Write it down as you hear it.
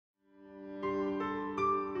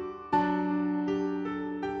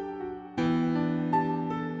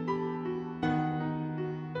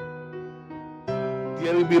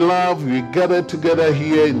Dearly beloved, we gathered together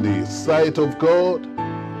here in the sight of God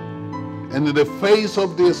and in the face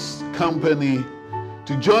of this company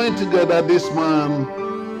to join together this man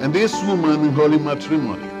and this woman in holy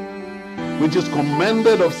matrimony, which is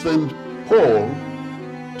commended of St. Paul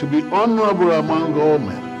to be honorable among all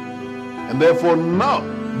men, and therefore not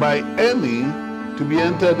by any to be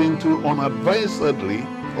entered into unadvisedly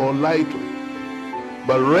or lightly,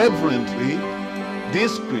 but reverently,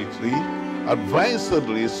 discreetly,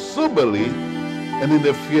 advisedly, soberly, and in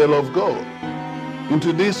the fear of God.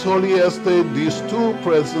 Into this holy estate, these two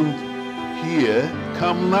present here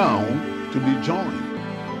come now to be joined.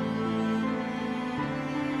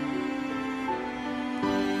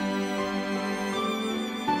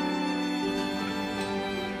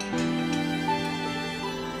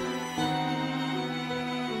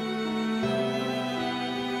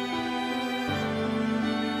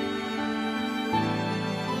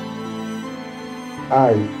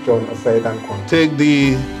 I, John Asaidankwa, Take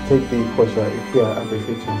the Portia Ikea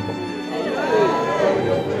Abefechampo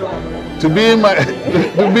to be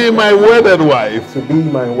my wedded wife, to be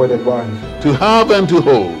my wedded wife, to have and to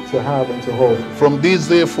hold, from this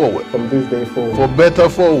day forward, for better,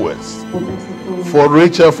 for worse, for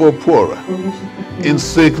richer, for poorer, in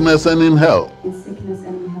sickness and in health,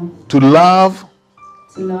 to love,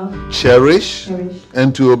 cherish,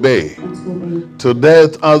 and to obey, till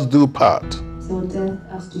death us do part,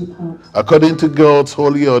 according to God's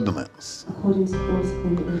holy ordinance.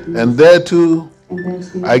 And thereto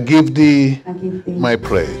I give thee my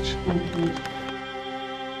pledge.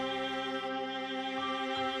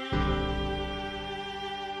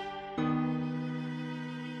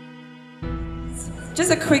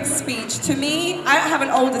 Just a quick speech. To me, I don't have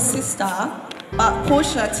an older sister, but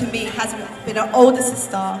Portia to me has been an older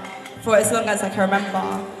sister for as long as I can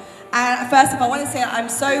remember. And first of all, I want to say I'm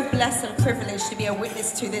so blessed and privileged to be a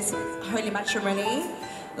witness to this holy matrimony.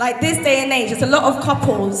 Like this day and age, there's a lot of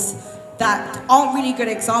couples that aren't really a good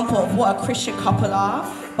example of what a Christian couple are.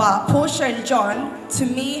 But Portia and John, to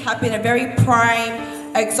me, have been a very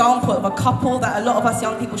prime example of a couple that a lot of us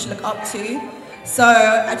young people should look up to. So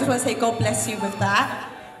I just want to say God bless you with that.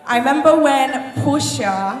 I remember when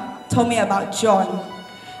Portia told me about John.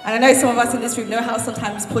 And I know some of us in this room know how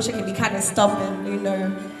sometimes Portia can be kind of stubborn, you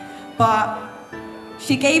know. But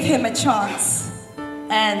she gave him a chance,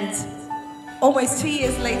 and almost 2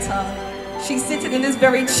 years later, she's sitting in this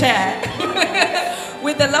very chair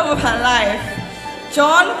with the love of her life.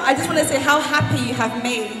 John, I just want to say how happy you have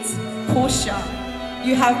made Portia.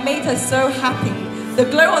 You have made her so happy. The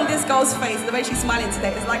glow on this girl's face, the way she's smiling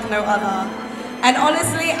today, is like no other. And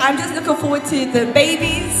honestly, I'm just looking forward to the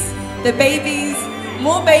babies,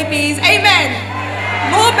 more babies, amen.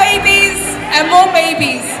 More babies and more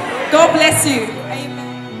babies. God bless you. Amen.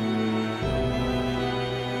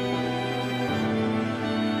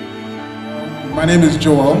 My name is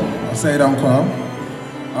Joel Asaidankwa.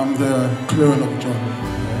 I'm the clone of John.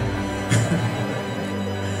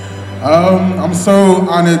 I'm so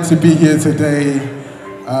honored to be here today,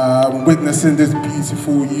 witnessing this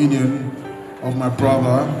beautiful union of my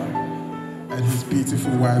brother and his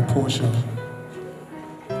beautiful wife, Portia.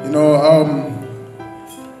 You know,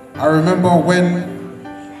 I remember when,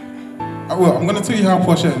 well, I'm going to tell you how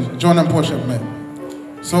John and Portia met.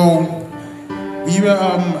 So, we were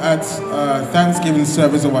at Thanksgiving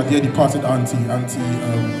service of our dear departed auntie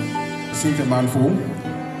Cynthia Manful,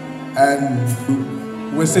 and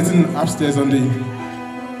we were sitting upstairs on the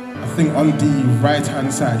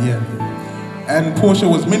right-hand side, yeah. And Portia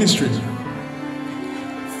was ministering.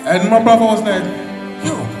 And my brother was like,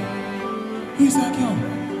 yo, who's that girl?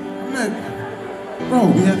 I'm like, bro,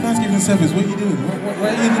 we had Thanksgiving service, what are you doing? Why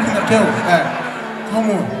are you looking at girl? Like, come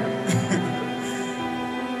on.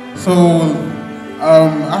 So,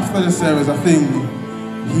 after the service, I think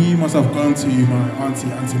he must have gone to my auntie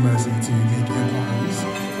Mercy to make inquiries,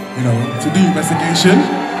 you know, to do investigation.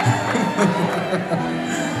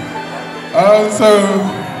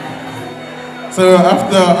 So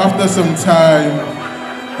after some time,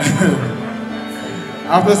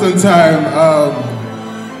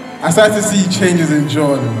 I started to see changes in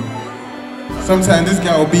John. Sometimes this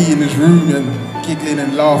guy will be in his room and giggling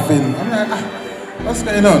and laughing. I'm like, what's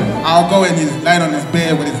going on? I'll go and he's lying on his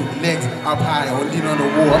bed with his legs up high or leaning on the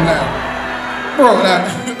wall. I'm like, bro, like,